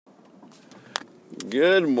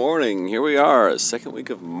Good morning. Here we are, second week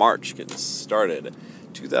of March, getting started,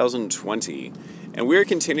 2020. And we're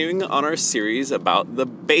continuing on our series about the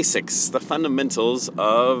basics, the fundamentals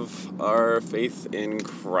of our faith in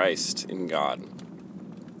Christ, in God.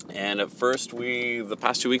 And at first, the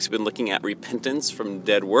past 2 weeks, have been looking at repentance from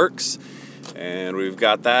dead works. And we've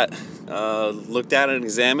got that looked at and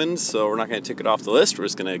examined, so we're not going to take it off the list. We're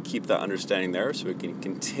just going to keep that understanding there so we can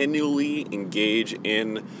continually engage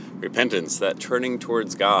in repentance, that turning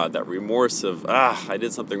towards God, that remorse of, I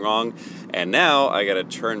did something wrong, and now I got to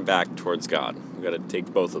turn back towards God. We've got to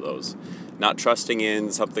take both of those. Not trusting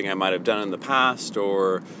in something I might have done in the past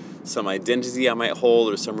or some identity I might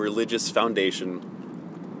hold or some religious foundation,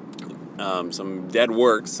 some dead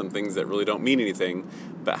works, some things that really don't mean anything,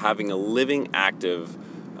 but having a living, active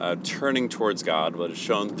turning towards God, what is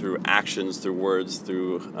shown through actions, through words,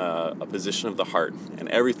 through a position of the heart, and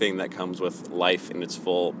everything that comes with life in its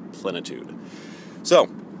full plenitude. So,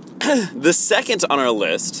 the second on our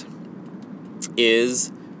list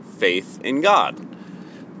is faith in God.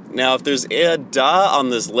 Now, if there's a duh on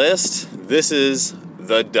this list, this is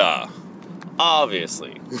the duh.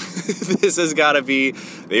 Obviously. This has got to be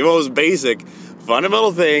the most basic,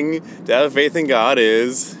 fundamental thing to have faith in God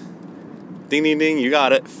is, ding, ding, ding, you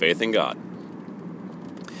got it, faith in God.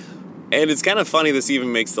 And it's kind of funny this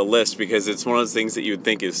even makes the list because it's one of those things that you would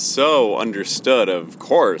think is so understood, of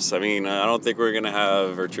course. I mean, I don't think we're going to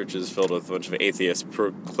have our churches filled with a bunch of atheists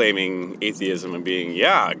proclaiming atheism and being,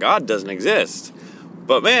 God doesn't exist.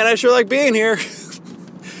 But man, I sure like being here.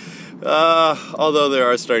 Although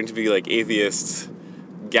there are starting to be like atheist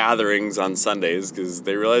gatherings on Sundays because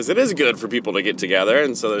they realize it is good for people to get together,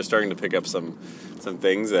 and so they're starting to pick up some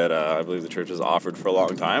things that I believe the church has offered for a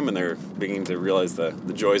long time, and they're beginning to realize the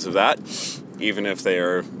joys of that, even if they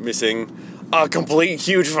are missing a complete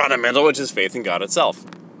huge fundamental, which is faith in God itself.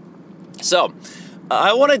 So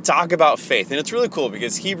I want to talk about faith, and it's really cool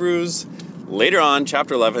because Hebrews, later on,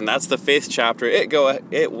 chapter 11, that's the faith chapter. It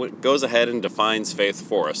goes ahead and defines faith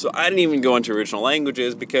for us. So I didn't even go into original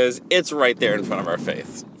languages because it's right there in front of our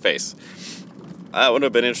face. It would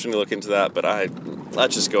have been interesting to look into that, but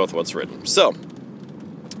let's just go with what's written. So,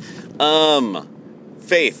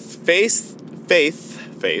 faith,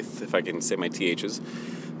 if I can say my THs.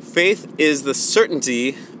 Faith is the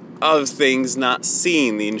certainty of things not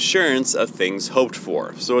seen, the assurance of things hoped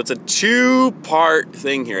for. So it's a two-part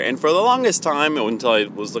thing here. And for the longest time, until I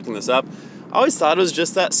was looking this up, I always thought it was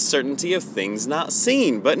just that certainty of things not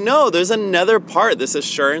seen. But no, there's another part, this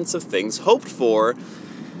assurance of things hoped for.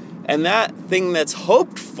 And that thing that's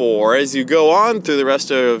hoped for, as you go on through the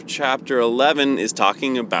rest of chapter 11, is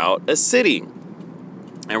talking about a city.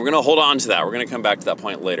 And we're going to hold on to that. We're going to come back to that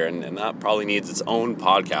point later, and that probably needs its own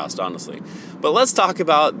podcast, honestly. But let's talk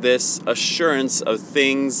about this assurance of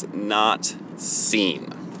things not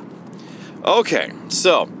seen. Okay,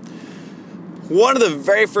 so one of the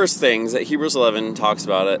very first things that Hebrews 11 talks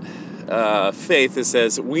about faith, it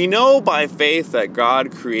says, we know by faith that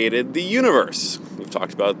God created the universe. We've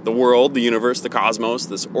talked about the world, the universe, the cosmos,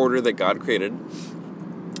 this order that God created.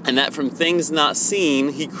 And that from things not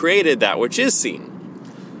seen, he created that which is seen.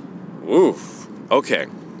 Oof. Okay.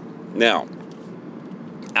 Now,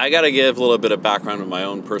 I got to give a little bit of background of my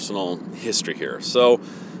own personal history here. So,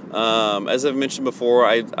 as I've mentioned before,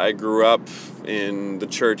 I grew up in the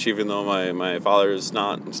church, even though my father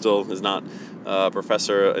still is not a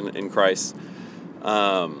professor in Christ.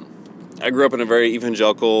 I grew up in a very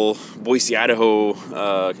evangelical, Boise, Idaho,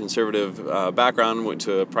 conservative background, went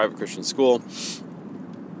to a private Christian school.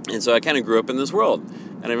 And so I kind of grew up in this world.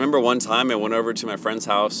 And I remember one time I went over to my friend's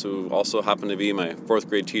house, who also happened to be my fourth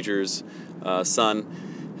grade teacher's son,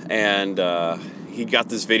 and he got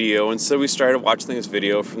this video, and so we started watching this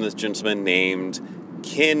video from this gentleman named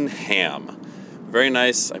Ken Ham. Very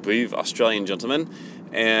nice, I believe, Australian gentleman.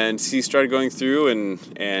 And he started going through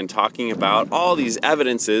and talking about all these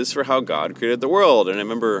evidences for how God created the world. And I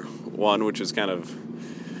remember one which was kind of,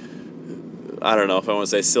 I don't know if I want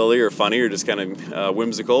to say silly or funny or just kind of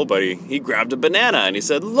whimsical, but he grabbed a banana and he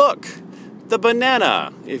said, look, the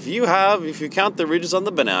banana. If you count the ridges on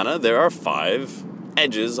the banana, there are 5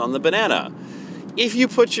 edges on the banana. If you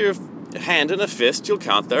put your hand in a fist, you'll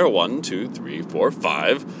count there 1, 2, 3, 4,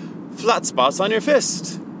 5 flat spots on your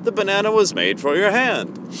fist. The banana was made for your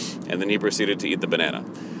hand. And then he proceeded to eat the banana.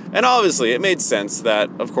 And obviously it made sense that,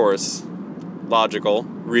 of course, logical,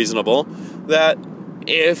 reasonable, that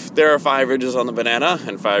if there are 5 ridges on the banana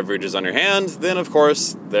and 5 ridges on your hand, then of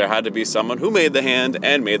course there had to be someone who made the hand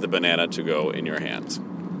and made the banana to go in your hand.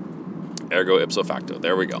 Ergo ipso facto.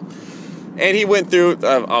 There we go. And he went through,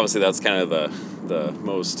 obviously that's kind of the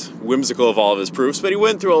most whimsical of all of his proofs, but he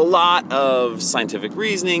went through a lot of scientific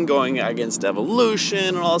reasoning, going against evolution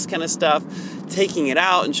and all this kind of stuff, taking it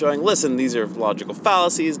out and showing, listen, these are logical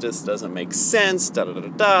fallacies, this doesn't make sense,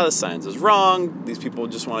 the science is wrong, these people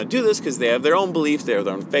just want to do this because they have their own beliefs, they have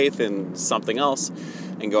their own faith in something else,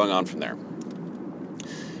 and going on from there.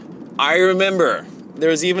 I remember there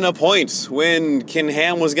was even a point when Ken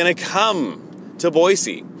Ham was going to come to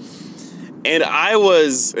Boise. And I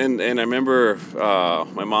remember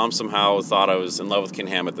my mom somehow thought I was in love with Ken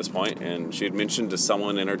Ham at this point, and she had mentioned to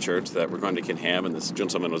someone in her church that we're going to Ken Ham, and this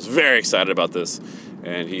gentleman was very excited about this,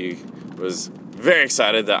 and he was very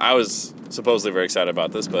excited that I was supposedly very excited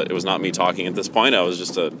about this, but it was not me talking at this point. I was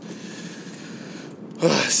just a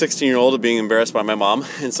 16-year-old being embarrassed by my mom,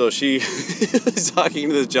 and so she was talking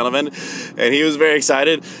to this gentleman, and he was very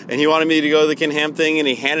excited, and he wanted me to go to the Ken Ham thing, and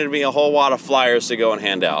he handed me a whole wad of flyers to go and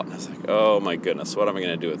hand out. And I was like, oh my goodness, what am I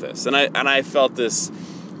going to do with this? And I felt this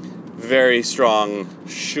very strong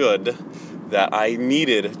should that I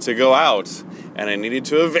needed to go out, and I needed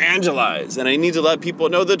to evangelize, and I needed to let people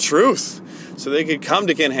know the truth so they could come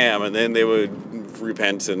to Ken Ham, and then they would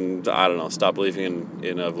repent and, I don't know, stop believing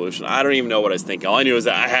in evolution. I don't even know what I was thinking. All I knew was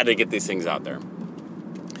that I had to get these things out there.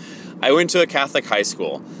 I went to a Catholic high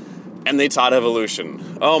school, and they taught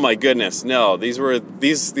evolution. Oh my goodness, no, these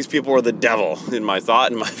people were the devil in my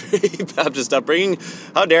thought and my very Baptist upbringing.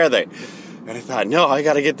 How dare they? And I thought, no, I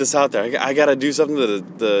got to get this out there. I got to do something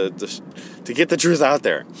to get the truth out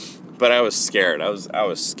there. But I was scared. I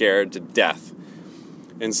was scared to death.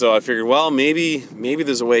 And so I figured, well, maybe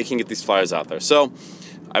there's a way I can get these flyers out there. So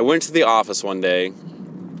I went to the office one day,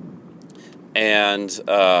 and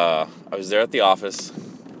I was there at the office,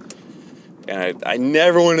 and I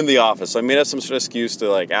never went in the office. So I made up some sort of excuse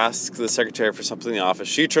to ask the secretary for something in the office.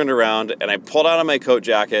 She turned around, and I pulled out of my coat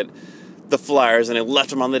jacket the flyers, and I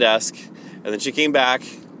left them on the desk. And then she came back,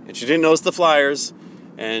 and she didn't notice the flyers,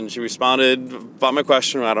 and she responded about my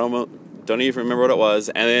question. I don't even remember what it was.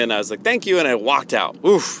 And then I was like, thank you. And I walked out.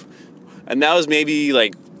 Oof. And that was maybe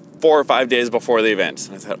 4 or 5 days before the event.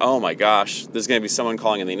 And I thought, oh my gosh, there's going to be someone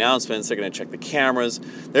calling in the announcements. They're going to check the cameras.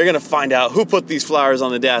 They're going to find out who put these flowers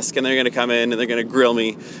on the desk. And they're going to come in and they're going to grill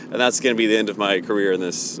me. And that's going to be the end of my career in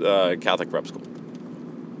this Catholic prep school.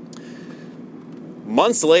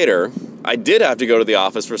 Months later, I did have to go to the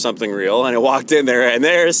office for something real, and I walked in there, and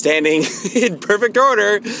they're standing in perfect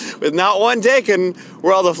order, with not one taken,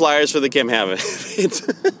 were all the flyers for the Ken Ham event.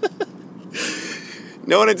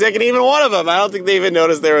 No one had taken even one of them. I don't think they even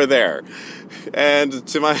noticed they were there. And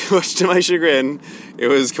much to my chagrin, it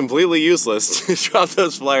was completely useless to drop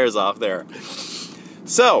those flyers off there.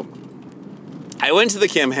 So I went to the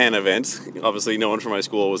Ken Ham event. Obviously, no one from my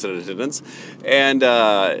school was in attendance. And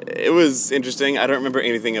it was interesting. I don't remember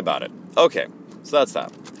anything about it. Okay, so that's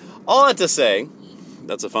that. All that to say,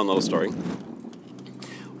 that's a fun little story.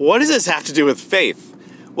 What does this have to do with faith?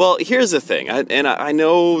 Well, here's the thing. I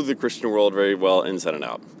know the Christian world very well inside and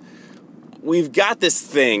out. We've got this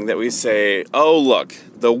thing that we say, oh, look,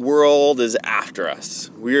 the world is after us.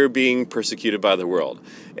 We're being persecuted by the world.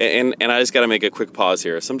 And I just got to make a quick pause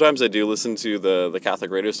here. Sometimes I do listen to the Catholic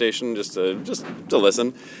radio station just to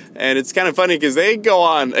listen. And it's kind of funny because they go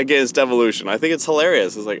on against evolution. I think it's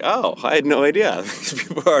hilarious. It's like, oh, I had no idea. These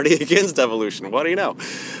people are already against evolution. What do you know?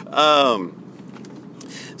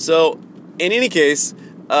 So, in any case,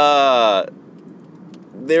 they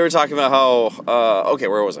were talking about how... okay,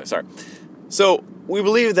 where was I? Sorry. So we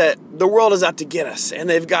believe that the world is out to get us, and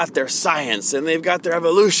they've got their science, and they've got their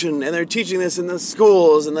evolution, and they're teaching this in the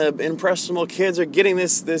schools, and the impressionable kids are getting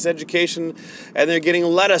this education, and they're getting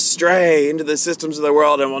led astray into the systems of the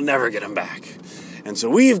world, and we'll never get them back. And so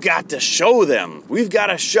we've got to show them. We've got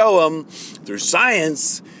to show them through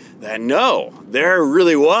science that no, there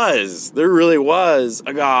really was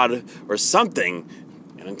a God or something,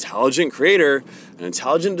 an intelligent creator, an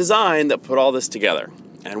intelligent design that put all this together.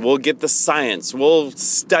 And we'll get the science, we'll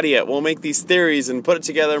study it, we'll make these theories and put it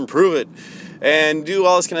together and prove it and do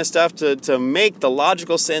all this kind of stuff to make the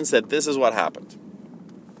logical sense that this is what happened.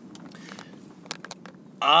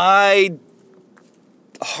 I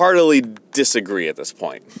heartily disagree at this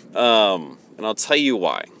point, and I'll tell you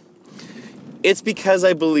why. It's because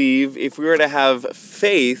I believe if we were to have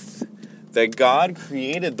faith that God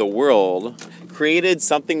created the world, created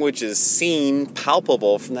something which is seen,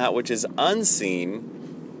 palpable from that which is unseen,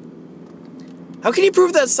 how can you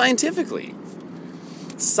prove that scientifically?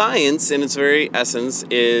 Science, in its very essence,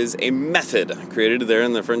 is a method created there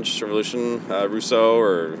in the French Revolution. Rousseau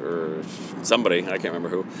or somebody, I can't remember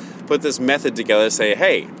who, put this method together to say,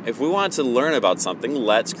 hey, if we want to learn about something,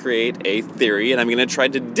 let's create a theory, and I'm going to try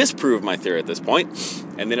to disprove my theory at this point.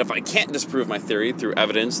 And then if I can't disprove my theory through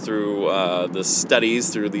evidence, through the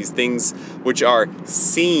studies, through these things which are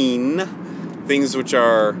seen, things which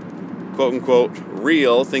are quote-unquote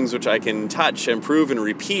real, things which I can touch and prove and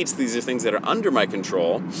repeat, these are things that are under my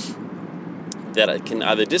control, that I can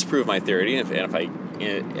either disprove my theory, and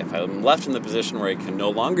if I'm left in the position where I can no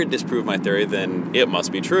longer disprove my theory, then it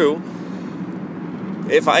must be true.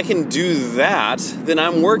 If I can do that, then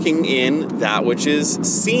I'm working in that which is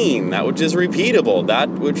seen, that which is repeatable, that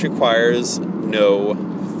which requires no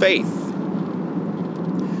faith.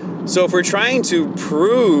 So if we're trying to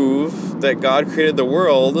prove that God created the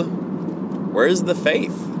world, where's the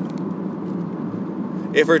faith?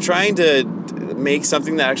 If we're trying to make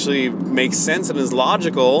something that actually makes sense and is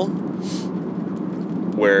logical,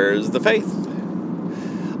 where's the faith?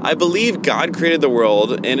 I believe God created the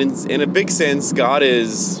world, and in a big sense, God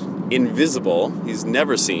is invisible. He's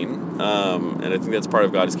never seen, and I think that's part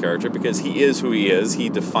of God's character, because He is who He is. He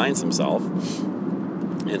defines Himself.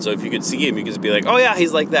 And so if you could see Him, you could just be like, oh yeah,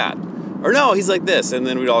 He's like that. Or no, He's like this. And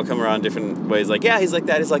then we'd all come around different ways, like, yeah, He's like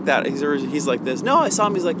that, He's like that. He's like this. No, I saw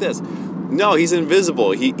Him, He's like this. No, He's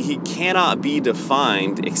invisible. He cannot be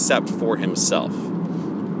defined except for Himself.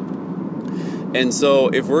 And so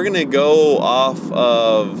if we're going to go off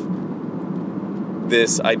of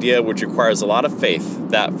this idea which requires a lot of faith,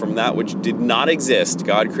 that from that which did not exist,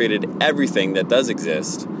 God created everything that does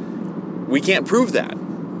exist, we can't prove that.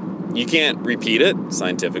 You can't repeat it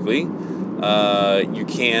scientifically. You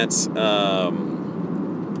can't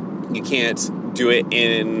do it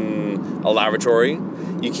in a laboratory.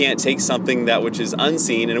 You can't take something that which is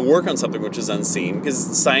unseen and work on something which is unseen, because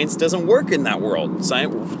science doesn't work in that world.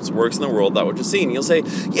 Science works in the world that which is seen. You'll say,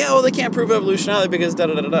 yeah, well, they can't prove evolution either because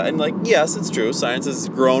da-da-da-da-da. And like, yes, it's true. Science has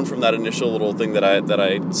grown from that initial little thing that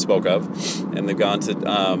I spoke of, and they've gone to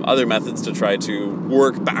other methods to try to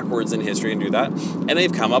work backwards in history and do that. And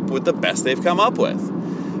they've come up with the best they've come up with.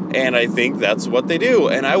 And I think that's what they do.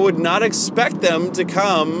 And I would not expect them to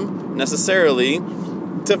come necessarily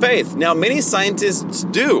to faith. Now, many scientists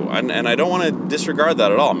do, and I don't want to disregard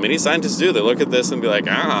that at all. Many scientists do. They look at this and be like,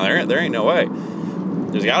 there ain't no way.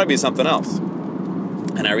 There's got to be something else.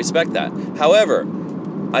 And I respect that. However,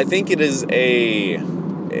 I think it is a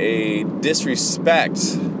disrespect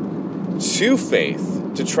to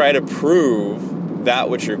faith to try to prove that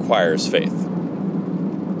which requires faith.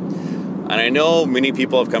 And I know many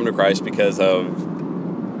people have come to Christ because of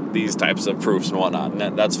these types of proofs and whatnot,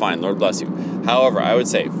 and that's fine. Lord bless you. However, I would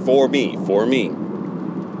say, for me,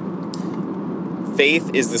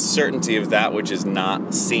 faith is the certainty of that which is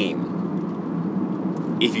not seen.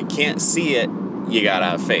 If you can't see it, you gotta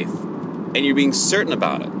have faith, and you're being certain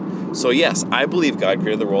about it. So yes, I believe God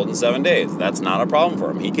created the world in 7 days. That's not a problem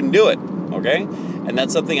for Him. He can do it, okay? And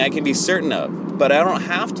that's something I can be certain of. But I don't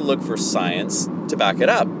have to look for science to back it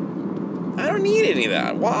up. I don't need any of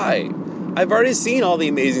that. Why? I've already seen all the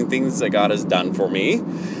amazing things that God has done for me.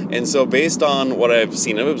 And so based on what I've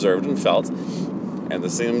seen and observed and felt, and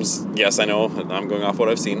this seems, yes, I know, I'm going off what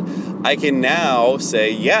I've seen, I can now say,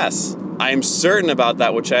 yes, I'm certain about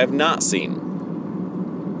that which I have not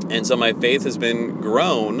seen. And so my faith has been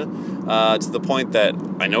grown to the point that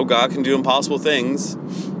I know God can do impossible things.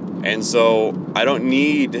 And so I don't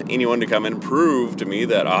need anyone to come and prove to me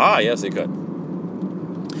that, yes, He could.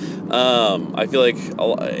 I feel like,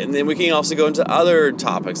 and then we can also go into other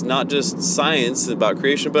topics, not just science about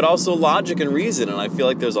creation, but also logic and reason. And I feel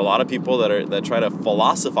like there's a lot of people that try to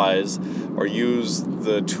philosophize or use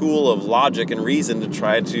the tool of logic and reason to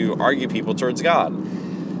try to argue people towards God.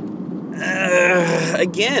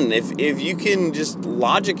 Again, if you can just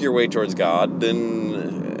logic your way towards God,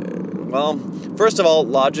 then, well, first of all,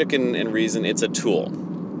 logic and reason, it's a tool.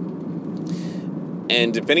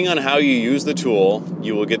 And depending on how you use the tool,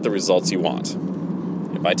 you will get the results you want.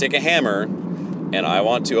 If I take a hammer and I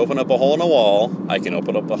want to open up a hole in a wall, I can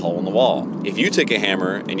open up a hole in the wall. If you take a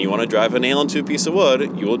hammer and you want to drive a nail into a piece of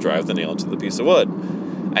wood, you will drive the nail into the piece of wood.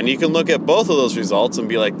 And you can look at both of those results and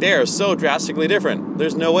be like, they're so drastically different.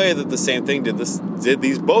 There's no way that the same thing did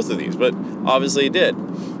both of these, but obviously it did.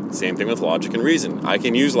 Same thing with logic and reason. I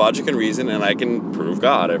can use logic and reason and I can prove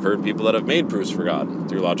God. I've heard people that have made proofs for God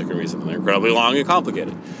through logic and reason. They're incredibly long and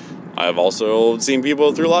complicated. I've also seen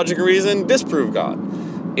people through logic and reason disprove God.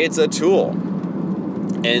 It's a tool.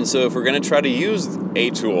 And so if we're going to try to use a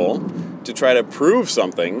tool to try to prove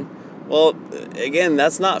something, well, again,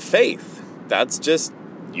 that's not faith. That's just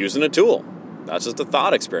using a tool. That's just a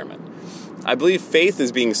thought experiment. I believe faith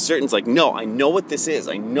is being certain. It's like, no, I know what this is.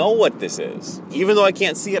 I know what this is. Even though I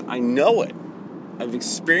can't see it, I know it. I've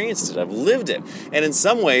experienced it. I've lived it. And in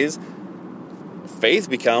some ways, faith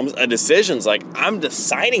becomes a decision. It's like, I'm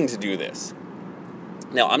deciding to do this.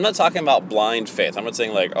 Now, I'm not talking about blind faith. I'm not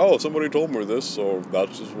saying like, oh, somebody told me this, so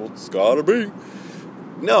that's just what it's gotta be.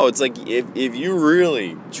 No, it's like if you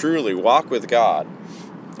really, truly walk with God,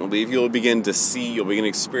 I believe you'll begin to see, you'll begin to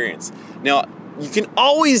experience. Now, you can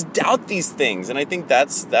always doubt these things, and I think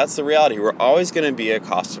that's the reality. We're always going to be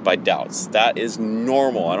accosted by doubts. That is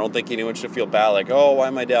normal. I don't think anyone should feel bad, like, oh, why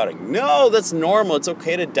am I doubting? No, that's normal. It's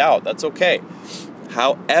okay to doubt. That's okay.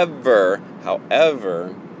 However,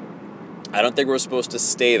 I don't think we're supposed to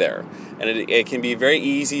stay there. And it can be very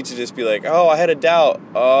easy to just be like, oh, I had a doubt.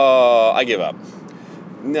 Oh, I give up.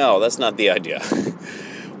 No, that's not the idea.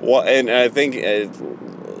 Well, and I think,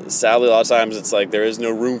 sadly, a lot of times it's like there is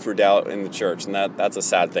no room for doubt in the church, and that's a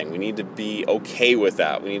sad thing. We need to be okay with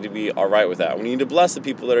that. We need to be all right with that. We need to bless the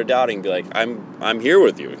people that are doubting and be like, I'm here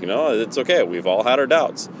with you. You know, it's okay. We've all had our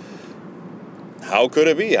doubts. How could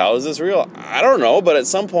it be? How is this real? I don't know, but at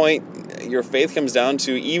some point, your faith comes down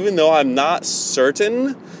to, even though I'm not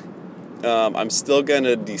certain, I'm still going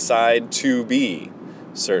to decide to be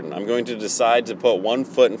certain. I'm going to decide to put one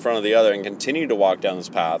foot in front of the other and continue to walk down this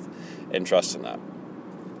path and trust in that.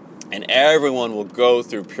 And everyone will go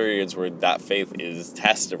through periods where that faith is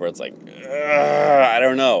tested, where it's like, I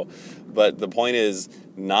don't know. But the point is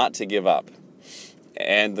not to give up.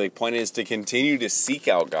 And the point is to continue to seek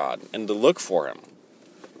out God and to look for Him.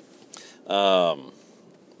 I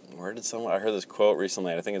heard this quote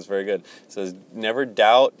recently, and I think it's very good. It says, never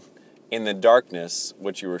doubt in the darkness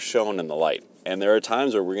what you were shown in the light. And there are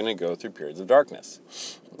times where we're going to go through periods of darkness.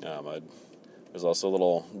 There's also a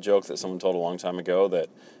little joke that someone told a long time ago that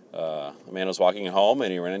a man was walking home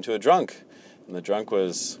and he ran into a drunk. And the drunk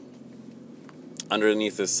was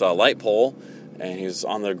underneath this light pole, and he was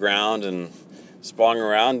on the ground and sprawling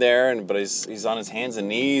around there, but he's on his hands and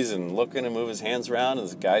knees and looking to move his hands around. And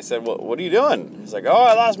this guy said, well, what are you doing? He's like, oh,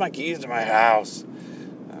 I lost my keys to my house.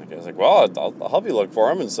 And the guy's like, well, I'll help you look for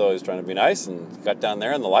them. And so he's trying to be nice and got down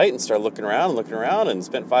there in the light and started looking around and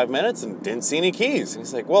spent 5 minutes and didn't see any keys. And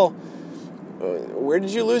he's like, well, where did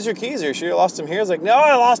you lose your keys? Are you sure you lost them here? He's like, no,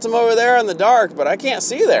 I lost them over there in the dark, but I can't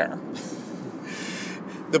see there.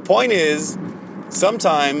 The point is,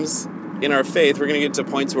 sometimes in our faith, we're going to get to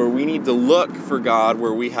points where we need to look for God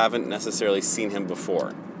where we haven't necessarily seen Him before.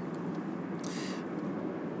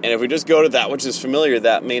 And if we just go to that which is familiar,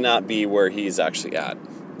 that may not be where He's actually at.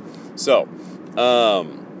 So,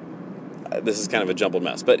 this is kind of a jumbled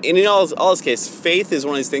mess. But in all this case, faith is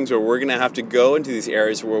one of these things where we're going to have to go into these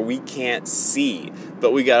areas where we can't see,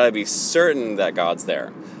 but we got to be certain that God's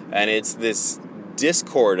there. And it's this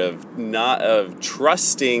discord of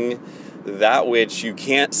trusting that which you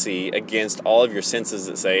can't see against all of your senses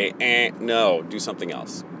that say, no, do something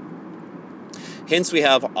else. Hence, we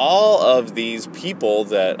have all of these people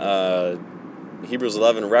that Hebrews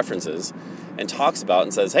 11 references and talks about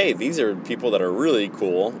and says, hey, these are people that are really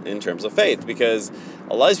cool in terms of faith, because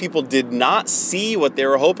a lot of these people did not see what they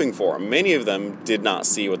were hoping for. Many of them did not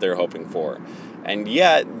see what they were hoping for. And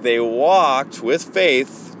yet, they walked with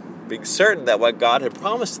faith, being certain that what God had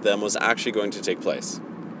promised to them was actually going to take place.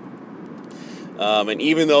 And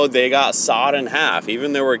even though they got sawed in half,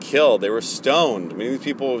 even they were killed, they were stoned, many of these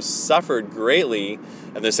people suffered greatly,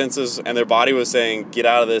 and their senses and their body was saying, get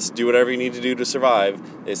out of this, do whatever you need to do to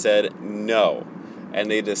survive. They said no. And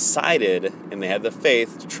they decided, and they had the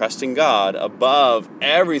faith to trust in God above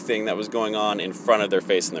everything that was going on in front of their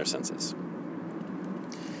face and their senses.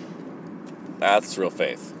 That's real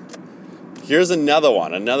faith. Here's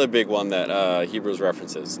another big one that Hebrews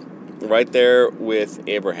references, right there with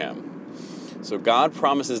Abraham. So God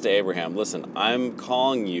promises to Abraham, listen, I'm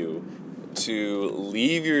calling you to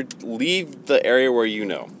leave the area where you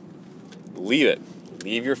know. Leave it.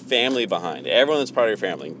 Leave your family behind. Everyone that's part of your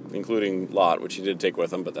family, including Lot, which he did take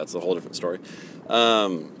with him, but that's a whole different story.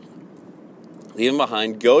 Leave him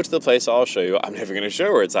behind. Go to the place I'll show you. I'm never going to show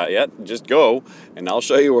you where it's at yet. Just go, and I'll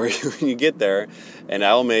show you where when you get there, and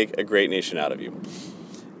I will make a great nation out of you.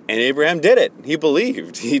 And Abraham did it. He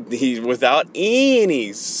believed. He without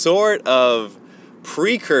any sort of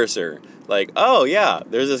precursor. Like, oh yeah,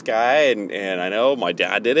 there's this guy, and I know my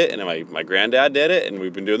dad did it, and my granddad did it, and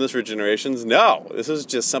we've been doing this for generations. No, this was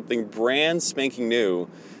just something brand spanking new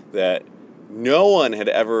that no one had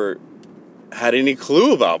ever had any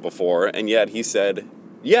clue about before, and yet he said,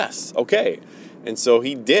 yes, okay. And so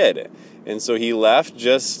he did. And so he left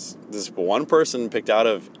just this one person picked out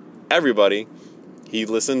of everybody. He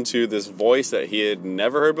listened to this voice that he had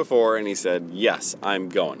never heard before, and he said, yes, I'm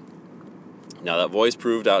going. Now, that voice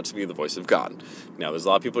proved out to be the voice of God. Now, there's a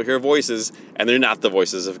lot of people who hear voices, and they're not the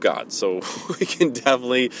voices of God. So we can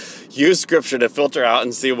definitely use Scripture to filter out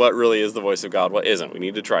and see what really is the voice of God, what isn't. We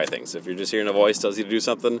need to try things. If you're just hearing a voice tells you to do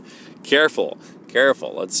something, careful.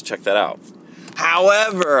 Let's check that out.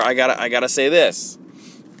 However, I gotta say this.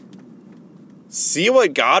 See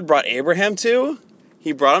what God brought Abraham to?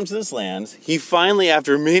 He brought him to this land. He finally,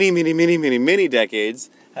 after many decades,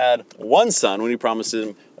 had one son when he promised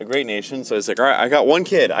him a great nation. So he's like, all right, I got one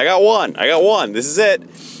kid. I got one. This is it.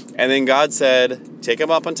 And then God said, take him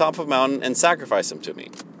up on top of a mountain and sacrifice him to me.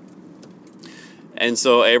 And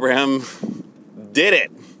so Abraham did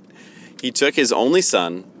it. He took his only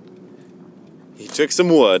son. He took some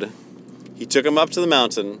wood. He took him up to the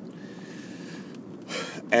mountain.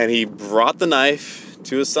 And he brought the knife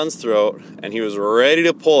to his son's throat. And he was ready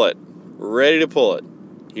to pull it.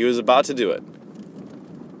 He was about to do it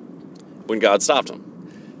when God stopped him.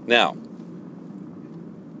 Now,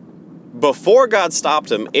 before God stopped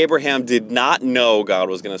him, Abraham did not know God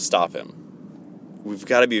was going to stop him. We've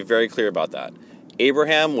got to be very clear about that.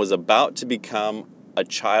 Abraham was about to become a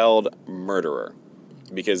child murderer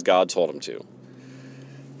because God told him to.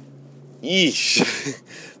 Yeesh.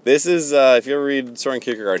 This is, if you ever read Soren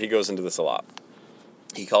Kierkegaard, he goes into this a lot.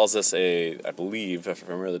 He calls this I believe, if I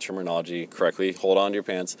remember the terminology correctly, hold on to your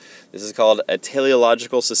pants. This is called a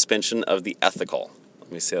teleological suspension of the ethical.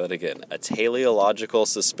 Let me say that again. A teleological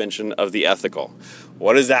suspension of the ethical.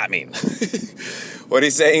 What does that mean? What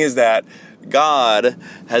he's saying is that God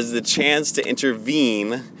has the chance to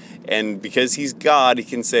intervene, and because he's God, he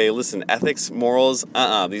can say, listen, ethics, morals,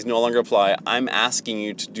 these no longer apply. I'm asking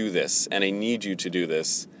you to do this, and I need you to do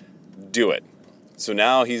this. Do it. So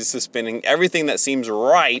now he's suspending everything that seems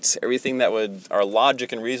right, everything that our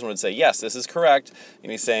logic and reason would say, yes, this is correct.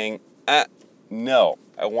 And he's saying, no,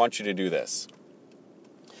 I want you to do this.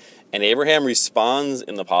 And Abraham responds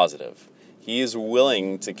in the positive. He is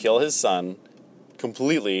willing to kill his son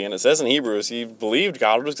completely. And it says in Hebrews, he believed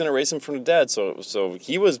God was going to raise him from the dead. So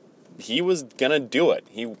he was going to do it.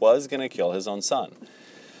 He was going to kill his own son.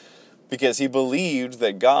 Because he believed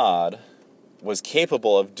that God was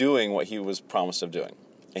capable of doing what he was promised of doing.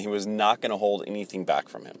 And he was not going to hold anything back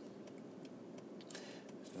from him.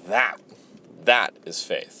 That is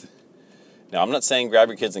faith. Now, I'm not saying grab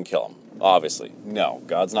your kids and kill them, obviously. No,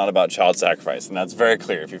 God's not about child sacrifice, and that's very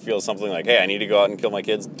clear. If you feel something like, hey, I need to go out and kill my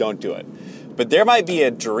kids, don't do it. But there might be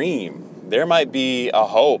a dream. There might be a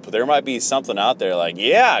hope. There might be something out there like,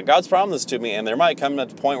 yeah, God's promised this to me, and there might come at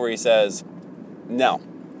the point where he says, no,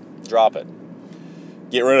 drop it.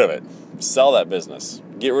 Get rid of it. Sell that business.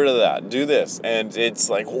 Get rid of that. Do this. And it's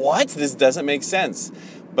like, what? This doesn't make sense.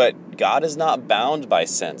 But God is not bound by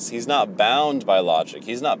sense. He's not bound by logic.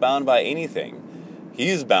 He's not bound by anything.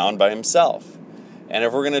 He's bound by himself. And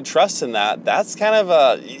if we're going to trust in that, that's kind of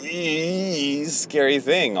a scary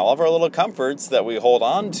thing. All of our little comforts that we hold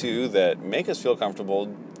on to that make us feel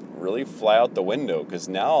comfortable really fly out the window, because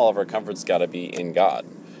now all of our comforts got to be in God.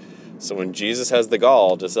 So when Jesus has the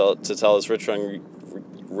gall to tell this rich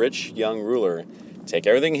young ruler, take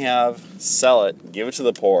everything you have, sell it, give it to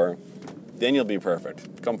the poor, then you'll be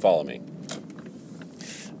perfect. Come follow me.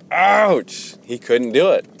 Ouch! He couldn't do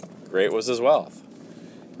it. Great was his wealth.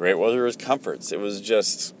 Great were his comforts. It was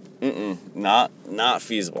just, not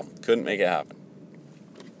feasible. Couldn't make it happen.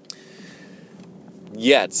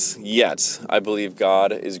 Yet, I believe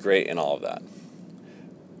God is great in all of that.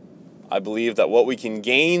 I believe that what we can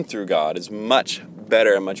gain through God is much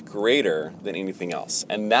better and much greater than anything else.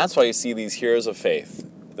 And that's why you see these heroes of faith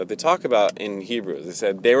that they talk about in Hebrews. They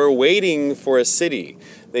said they were waiting for a city.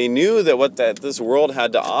 They knew that this world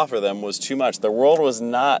had to offer them was too much. The world was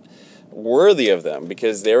not worthy of them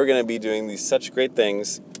because they were going to be doing these such great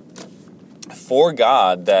things for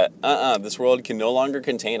God that this world can no longer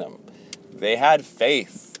contain them. They had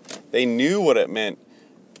faith. They knew what it meant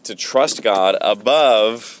to trust God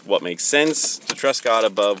above what makes sense, to trust God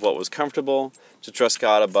above what was comfortable, to trust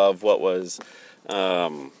God above what was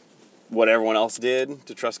what everyone else did,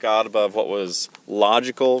 to trust God above what was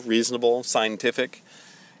logical, reasonable, scientific.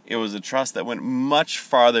 It was a trust that went much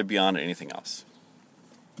farther beyond anything else.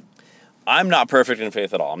 I'm not perfect in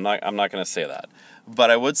faith at all. I'm not going to say that.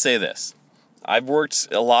 But I would say this. I've worked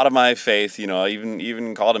a lot of my faith,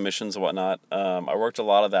 even call to missions and whatnot. I worked a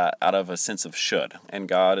lot of that out of a sense of should. And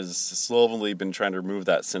God has slowly been trying to remove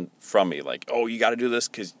that from me. Like, oh, you got to do this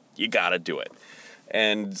because you got to do it.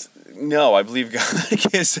 And no, I believe God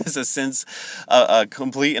gives us a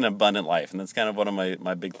complete and abundant life. And that's kind of one of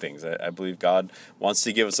my big things. I believe God wants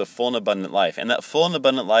to give us a full and abundant life. And that full and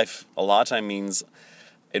abundant life a lot of time means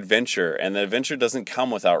adventure. And the adventure doesn't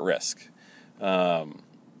come without risk.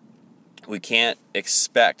 We can't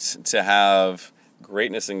expect to have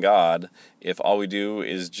greatness in God if all we do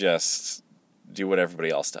is just do what everybody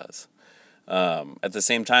else does. At the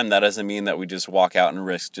same time, that doesn't mean that we just walk out and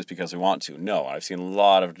risk just because we want to. No, I've seen a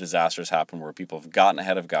lot of disasters happen where people have gotten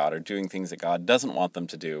ahead of God or doing things that God doesn't want them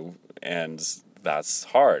to do, and that's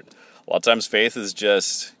hard. A lot of times faith is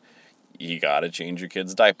just, you gotta change your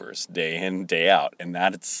kids' diapers day in, day out, and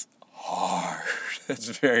that's hard. It's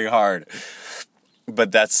very hard.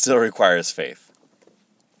 But that still requires faith.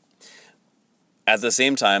 At the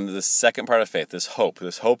same time, the second part of faith, this hope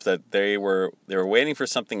that they were waiting for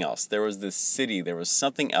something else. There was this city, there was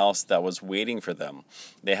something else that was waiting for them.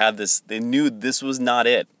 They knew this was not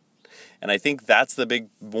it. And I think that's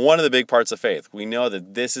one of the big parts of faith. We know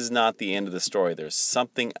that this is not the end of the story. There's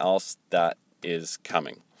something else that is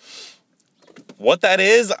coming. What that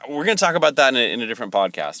is, we're going to talk about that in a different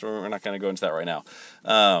podcast. We're not going to go into that right now.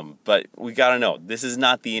 But we got to know, this is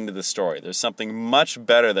not the end of the story. There's something much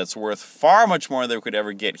better that's worth far much more than we could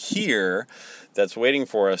ever get here that's waiting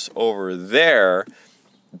for us over there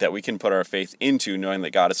that we can put our faith into, knowing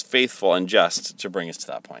that God is faithful and just to bring us to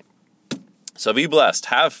that point. So be blessed.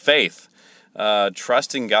 Have faith.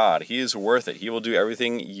 Trust in God. He is worth it. He will do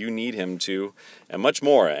everything you need him to and much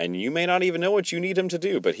more. And you may not even know what you need him to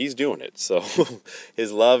do, but he's doing it. So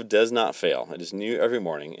his love does not fail. It is new every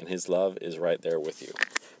morning, and his love is right there with you.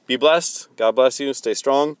 Be blessed. God bless you. Stay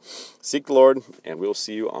strong. Seek the Lord, and we'll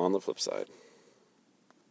see you on the flip side.